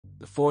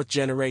The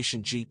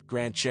fourth-generation Jeep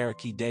Grand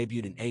Cherokee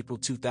debuted in April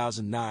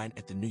 2009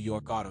 at the New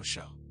York Auto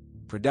Show.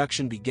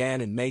 Production began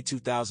in May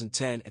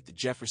 2010 at the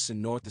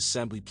Jefferson North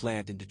Assembly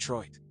Plant in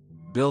Detroit.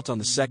 Built on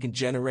the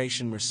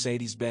second-generation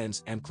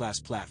Mercedes-Benz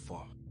M-Class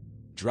platform.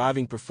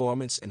 Driving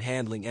performance and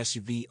handling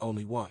SUV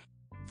only one.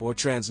 4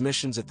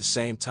 transmissions at the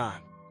same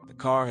time. The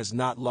car has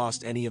not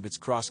lost any of its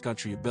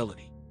cross-country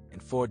ability,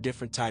 and 4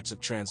 different types of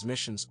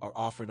transmissions are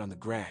offered on the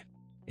Grand.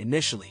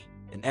 Initially,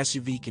 an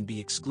SUV can be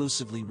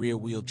exclusively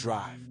rear-wheel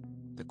drive.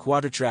 The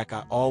Quadra-Track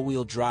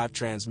all-wheel drive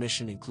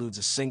transmission includes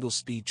a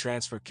single-speed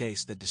transfer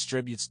case that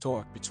distributes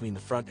torque between the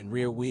front and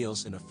rear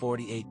wheels in a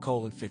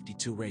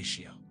 48:52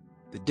 ratio.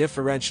 The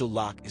differential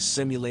lock is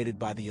simulated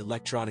by the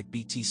electronic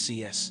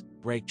BTCS,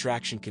 brake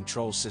traction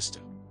control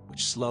system,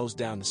 which slows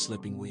down the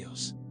slipping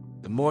wheels.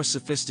 The more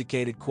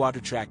sophisticated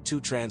Quadra-Track II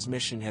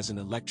transmission has an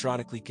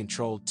electronically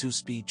controlled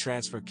 2-speed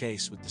transfer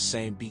case with the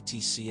same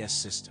BTCS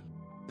system.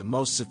 The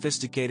most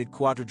sophisticated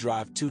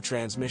Quadra-Drive II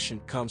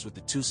transmission comes with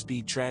a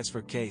 2-speed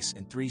transfer case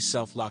and 3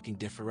 self-locking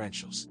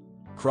differentials.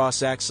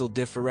 Cross-axle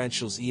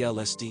differentials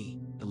ELSD,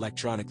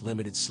 electronic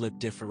limited slip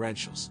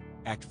differentials,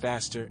 act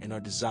faster and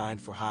are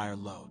designed for higher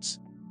loads.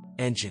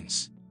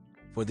 Engines.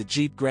 For the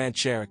Jeep Grand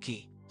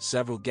Cherokee,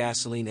 several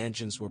gasoline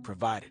engines were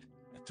provided: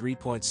 a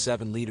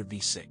 3.7-liter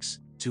V6,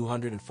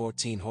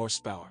 214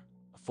 horsepower,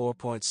 a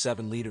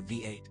 4.7-liter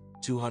V8,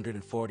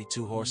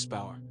 242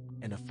 horsepower,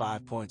 and a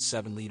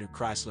 5.7-liter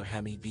Chrysler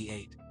Hemi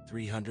V8,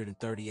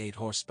 338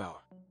 horsepower.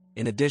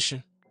 In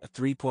addition, a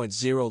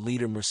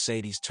 3.0-liter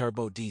Mercedes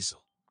turbo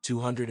diesel,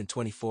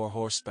 224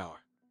 horsepower,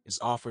 is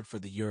offered for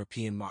the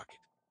European market.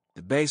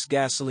 The base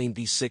gasoline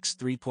V6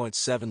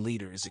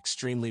 3.7-liter is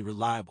extremely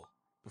reliable.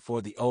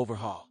 Before the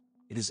overhaul,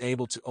 it is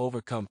able to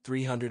overcome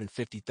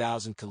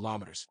 350,000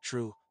 kilometers.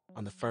 True,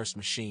 on the first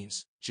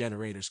machines,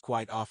 generators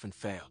quite often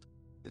failed.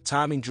 The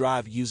timing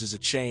drive uses a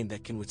chain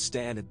that can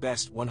withstand at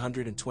best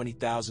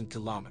 120,000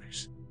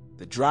 kilometers.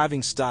 The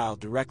driving style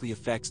directly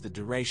affects the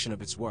duration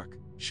of its work.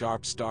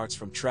 Sharp starts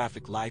from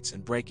traffic lights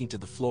and braking to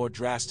the floor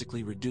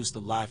drastically reduce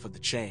the life of the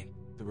chain,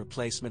 the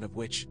replacement of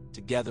which,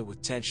 together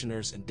with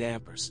tensioners and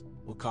dampers,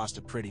 will cost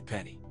a pretty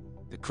penny.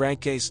 The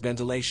crankcase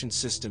ventilation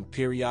system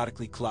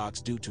periodically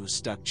clogs due to a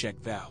stuck check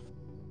valve.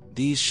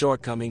 These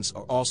shortcomings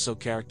are also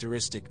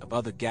characteristic of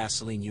other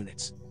gasoline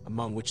units,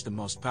 among which the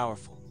most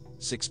powerful,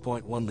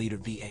 6.1-liter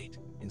V8,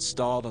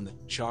 installed on the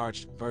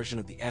charged version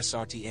of the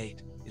SRT8,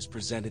 is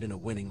presented in a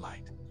winning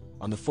light.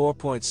 On the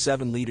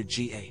 4.7-liter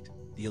G8,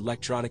 the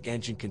electronic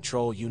engine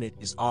control unit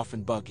is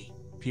often buggy,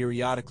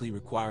 periodically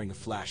requiring a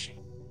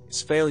flashing.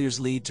 Its failures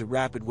lead to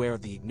rapid wear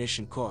of the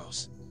ignition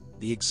coils.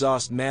 The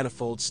exhaust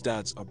manifold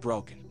studs are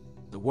broken.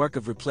 The work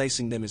of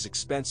replacing them is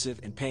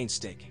expensive and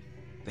painstaking.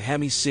 The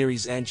Hemi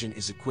series engine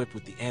is equipped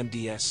with the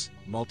MDS,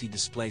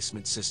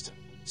 multi-displacement system,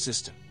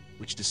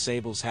 which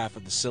disables half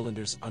of the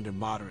cylinders under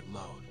moderate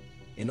load.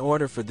 In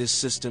order for this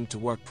system to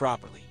work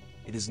properly,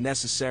 it is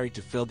necessary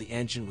to fill the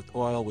engine with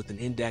oil with an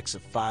index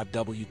of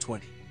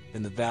 5W20,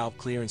 then the valve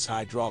clearance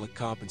hydraulic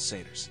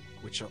compensators,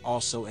 which are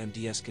also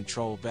MDS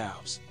control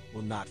valves,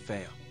 will not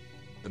fail.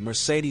 The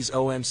Mercedes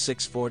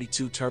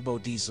OM642 turbo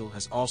diesel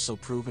has also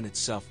proven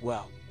itself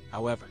well.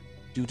 However,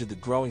 due to the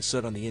growing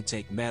soot on the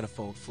intake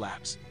manifold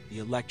flaps, the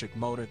electric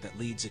motor that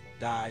leads it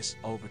dies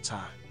over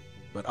time.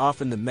 But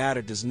often the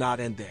matter does not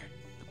end there.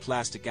 The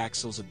plastic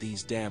axles of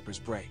these dampers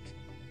break.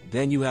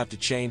 Then you have to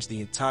change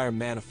the entire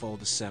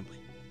manifold assembly.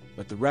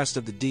 But the rest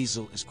of the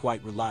diesel is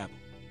quite reliable.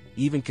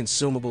 Even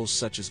consumables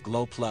such as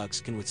glow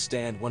plugs can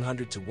withstand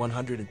 100 to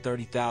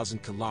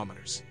 130,000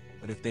 kilometers.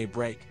 But if they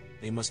break,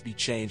 they must be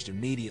changed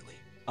immediately.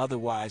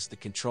 Otherwise, the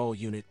control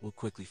unit will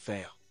quickly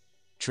fail.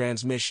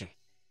 Transmission.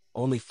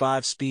 Only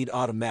 5-speed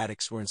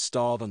automatics were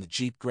installed on the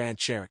Jeep Grand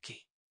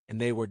Cherokee, and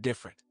they were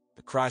different.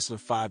 The Chrysler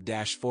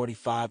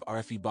 5-45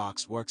 RFE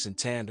box works in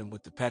tandem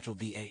with the petrol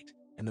V8,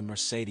 and the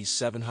Mercedes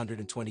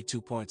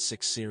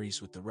 722.6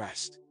 series with the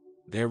rest.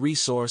 Their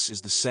resource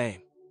is the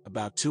same,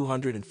 about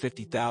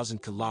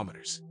 250,000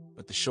 kilometers,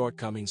 but the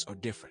shortcomings are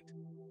different.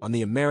 On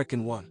the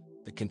American one,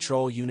 the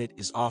control unit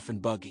is often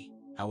buggy.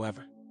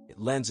 However, it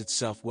lends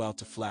itself well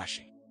to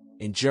flashing.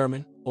 In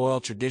German, oil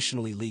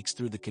traditionally leaks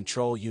through the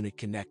control unit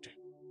connector.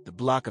 The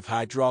block of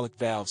hydraulic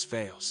valves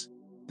fails.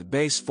 The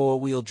base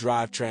 4-wheel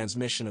drive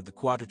transmission of the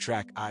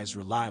Quadra-Track I is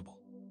reliable,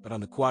 but on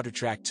the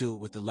Quadra-Track II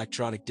with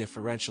electronic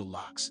differential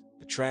locks,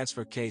 the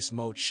transfer case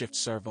mode shift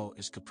servo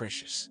is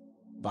capricious.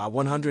 By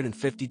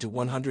 150 to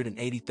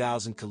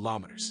 180,000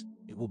 kilometers,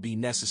 it will be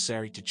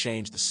necessary to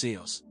change the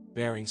seals,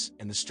 bearings,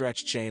 and the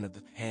stretch chain of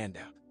the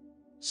handout.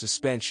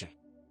 Suspension.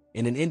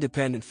 In an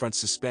independent front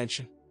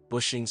suspension,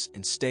 bushings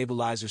and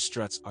stabilizer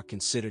struts are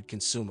considered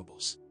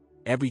consumables.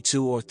 Every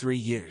 2 or 3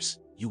 years,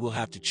 you will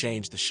have to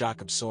change the shock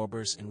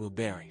absorbers and wheel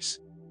bearings.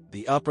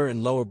 The upper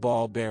and lower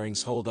ball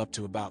bearings hold up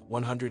to about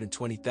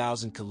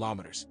 120,000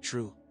 kilometers.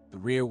 True, the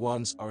rear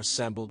ones are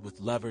assembled with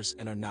levers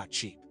and are not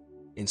cheap.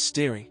 In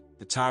steering,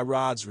 the tie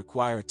rods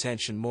require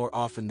attention more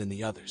often than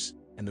the others,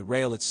 and the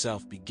rail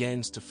itself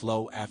begins to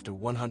flow after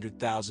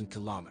 100,000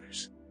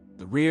 kilometers.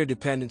 The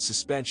rear-dependent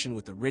suspension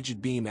with a rigid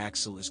beam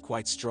axle is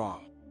quite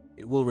strong.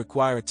 It will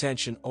require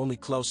attention only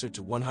closer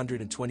to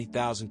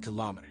 120,000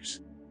 kilometers.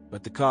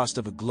 But the cost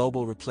of a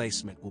global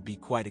replacement will be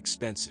quite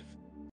expensive.